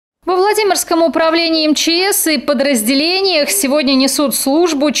Владимирском управлении МЧС и подразделениях сегодня несут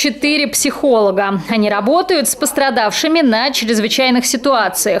службу 4 психолога. Они работают с пострадавшими на чрезвычайных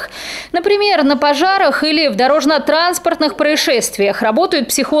ситуациях. Например, на пожарах или в дорожно-транспортных происшествиях работают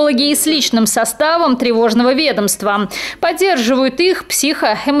психологи и с личным составом тревожного ведомства. Поддерживают их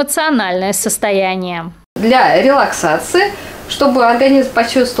психоэмоциональное состояние. Для релаксации, чтобы организм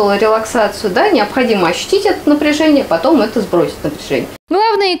почувствовал релаксацию, необходимо ощутить это напряжение, потом это сбросить напряжение.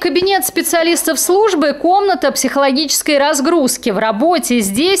 Главный кабинет специалистов службы – комната психологической разгрузки. В работе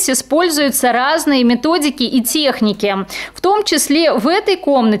здесь используются разные методики и техники. В том числе в этой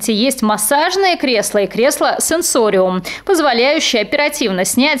комнате есть массажное кресло и кресло-сенсориум, позволяющее оперативно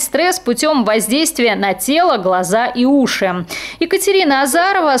снять стресс путем воздействия на тело, глаза и уши. Екатерина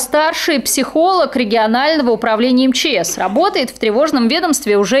Азарова – старший психолог регионального управления МЧС. Работает в тревожном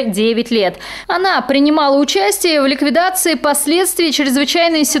ведомстве уже 9 лет. Она принимала участие в ликвидации последствий чрезвычайной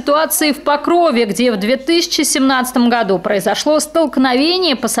ситуации в Покрове, где в 2017 году произошло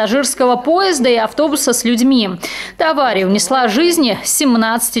столкновение пассажирского поезда и автобуса с людьми. Авария унесла жизни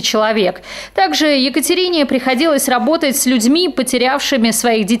 17 человек. Также Екатерине приходилось работать с людьми, потерявшими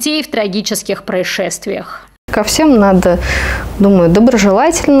своих детей в трагических происшествиях. Ко всем надо, думаю,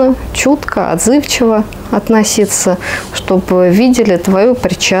 доброжелательно, чутко, отзывчиво относиться, чтобы видели твою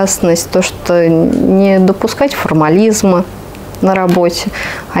причастность, то, что не допускать формализма на работе,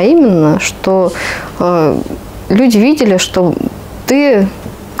 а именно, что люди видели, что ты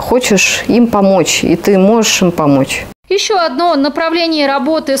хочешь им помочь, и ты можешь им помочь. Еще одно направление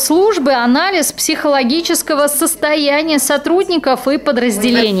работы службы – анализ психологического состояния сотрудников и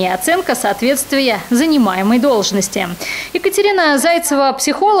подразделений, оценка соответствия занимаемой должности. Екатерина Зайцева,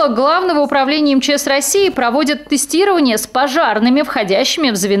 психолог Главного управления МЧС России, проводит тестирование с пожарными,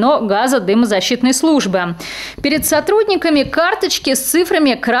 входящими в звено газодымозащитной службы. Перед сотрудниками карточки с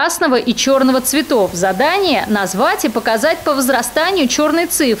цифрами красного и черного цветов. Задание – назвать и показать по возрастанию черные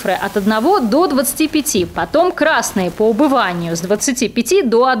цифры от 1 до 25, потом красные по убыванию с 25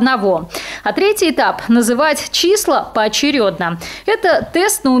 до 1. А третий этап – называть числа поочередно. Это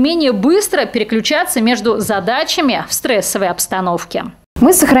тест на умение быстро переключаться между задачами в стрессовой обстановке.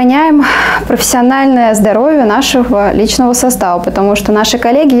 Мы сохраняем профессиональное здоровье нашего личного состава, потому что наши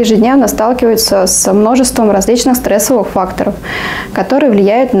коллеги ежедневно сталкиваются с множеством различных стрессовых факторов, которые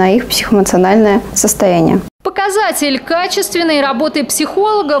влияют на их психоэмоциональное состояние. Показатель качественной работы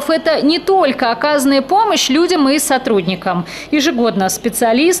психологов – это не только оказанная помощь людям и сотрудникам. Ежегодно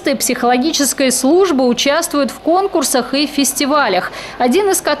специалисты психологической службы участвуют в конкурсах и фестивалях, один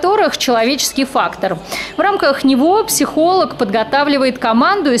из которых – «Человеческий фактор». В рамках него психолог подготавливает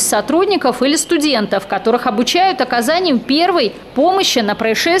команду из сотрудников или студентов, которых обучают оказанию первой помощи на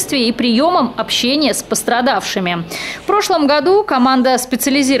происшествии и приемам общения с пострадавшими. В прошлом году команда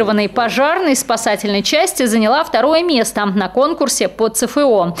специализированной пожарной спасательной части заняла 2-е место на конкурсе по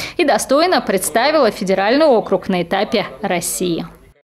ЦФО и достойно представила федеральный округ на этапе России.